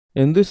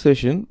In this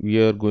session,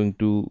 we are going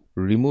to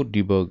remote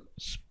debug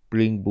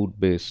Spring Boot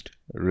based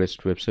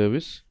REST web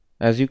service.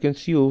 As you can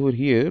see over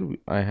here,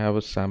 I have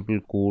a sample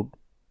code,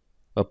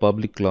 a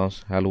public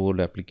class hello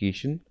world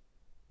application.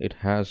 It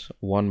has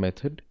one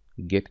method,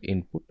 get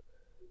input.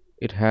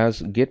 It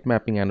has get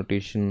mapping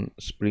annotation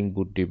Spring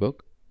Boot debug.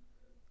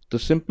 The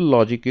simple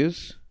logic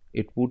is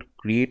it would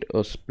create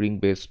a Spring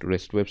based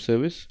REST web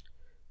service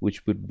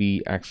which would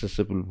be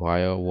accessible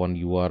via one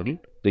URL.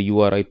 The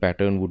URI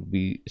pattern would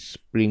be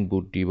Spring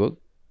Boot debug,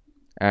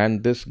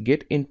 and this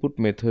get input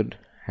method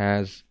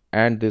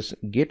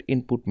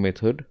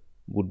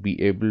would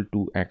be able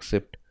to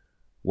accept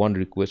one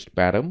request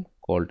param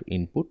called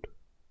input.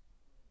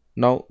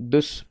 Now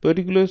this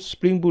particular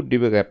Spring Boot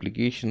debug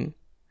application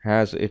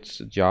has its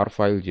jar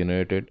file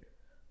generated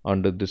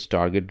under this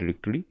target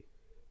directory.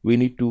 We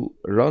need to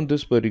run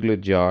this particular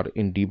jar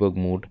in debug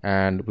mode,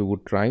 and we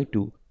would try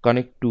to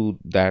connect to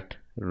that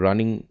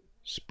running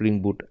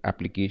Spring Boot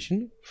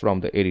application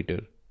from the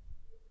editor.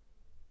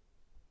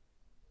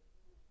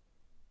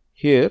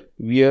 Here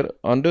we are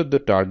under the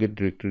target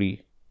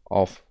directory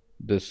of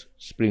this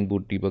Spring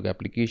Boot debug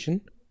application,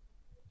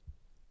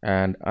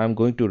 and I'm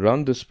going to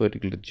run this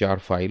particular jar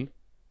file,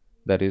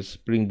 that is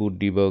Spring Boot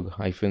debug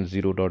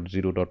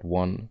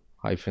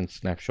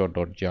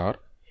 -0.0.1-snapshot.jar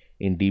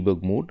in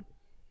debug mode.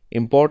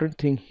 Important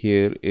thing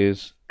here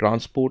is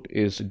transport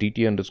is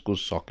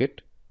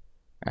dt_socket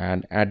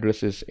and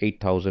address is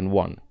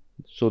 8001.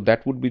 So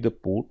that would be the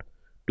port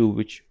to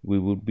which we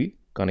would be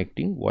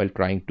connecting while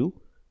trying to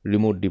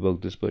remote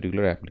debug this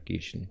particular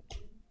application.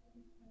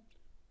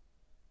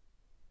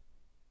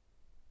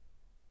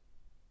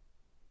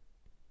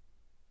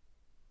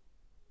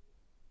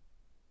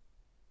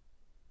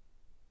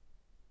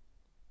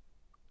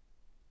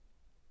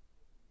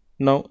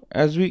 Now,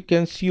 as we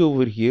can see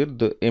over here,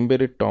 the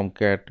embedded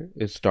Tomcat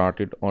is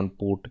started on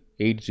port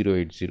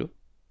 8080.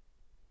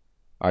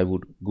 I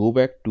would go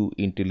back to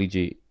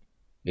IntelliJ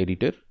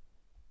editor,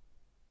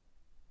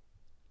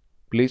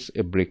 place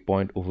a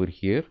breakpoint over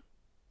here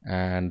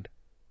and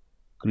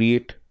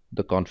create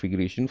the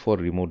configuration for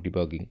remote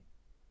debugging.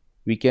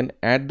 We can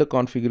add the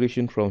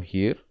configuration from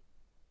here,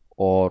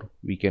 or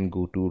we can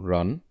go to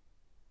run,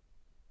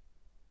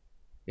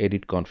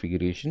 edit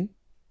configuration,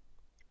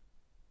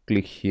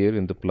 click here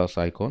in the plus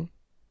icon,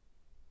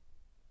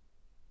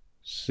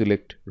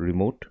 select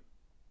remote.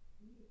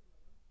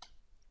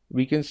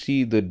 We can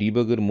see the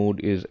debugger mode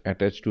is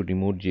attached to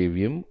remote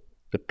JVM.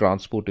 The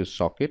transport is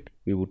socket.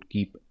 We would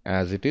keep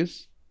as it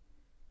is.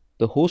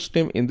 The host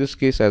name in this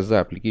case, as the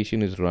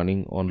application is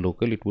running on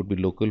local, it would be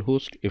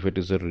localhost. If it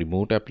is a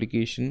remote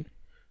application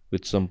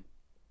with some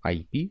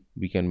IP,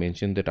 we can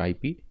mention that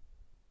IP.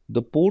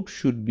 The port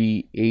should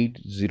be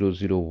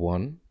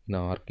 8001 in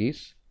our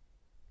case.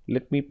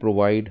 Let me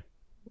provide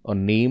a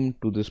name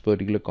to this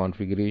particular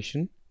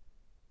configuration.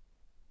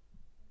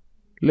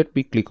 Let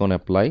me click on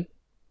apply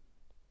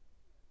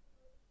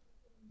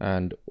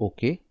and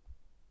OK,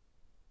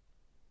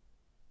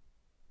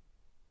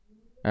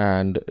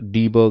 and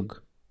debug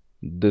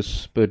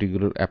this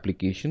particular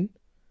application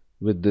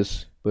with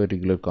this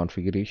particular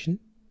configuration.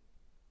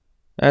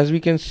 As we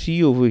can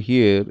see over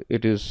here,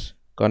 it is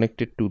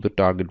connected to the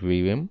target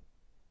VM.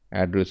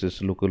 Address is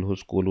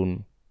localhost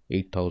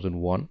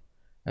 :8001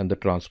 and the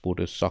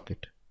transport is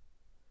socket.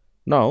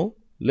 Now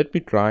let me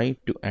try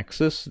to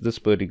access this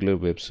particular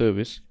web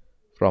service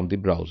from the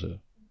browser.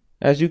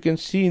 As you can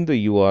see in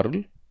the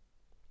URL,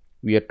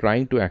 we are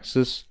trying to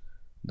access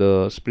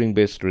the Spring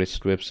based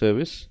REST web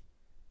service.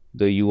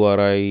 The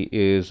URI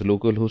is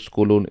localhost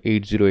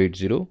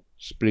 :8080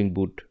 Spring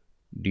Boot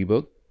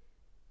debug.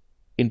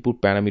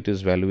 Input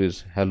parameters value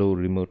is hello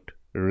remote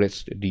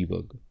REST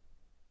debug.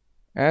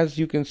 As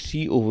you can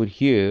see over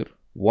here,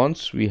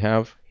 once we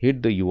have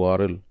hit the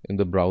URL in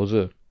the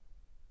browser,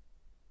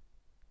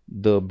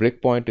 the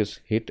breakpoint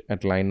is hit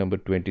at line number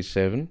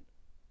 27.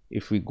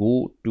 If we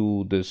go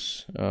to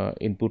this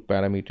input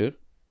parameter,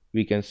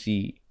 we can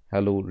see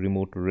hello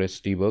remote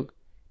REST debug,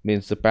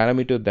 means the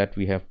parameter that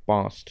we have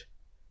passed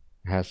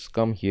has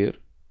come here.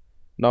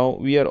 Now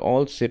we are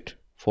all set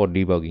for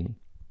debugging.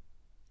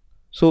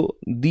 So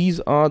these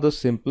are the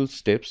simple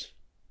steps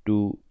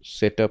to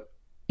set up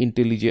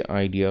IntelliJ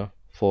IDEA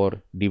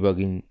for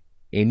debugging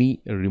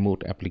any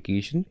remote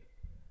application.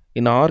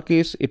 In our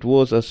case, it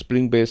was a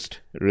Spring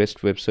based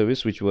REST web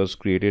service which was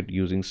created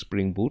using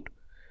Spring Boot,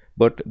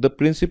 but the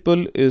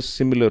principle is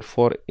similar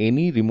for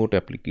any remote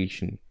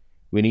application.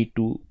 We need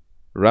to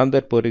run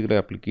that particular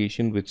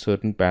application with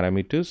certain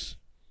parameters,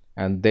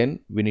 and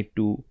then we need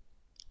to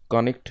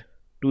connect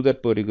to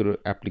that particular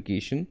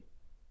application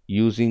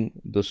using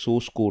the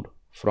source code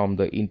from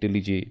the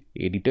IntelliJ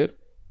editor.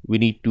 We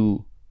need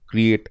to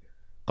create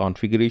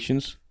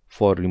configurations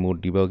for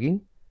remote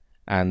debugging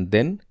and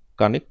then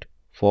connect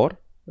for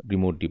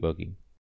remote debugging.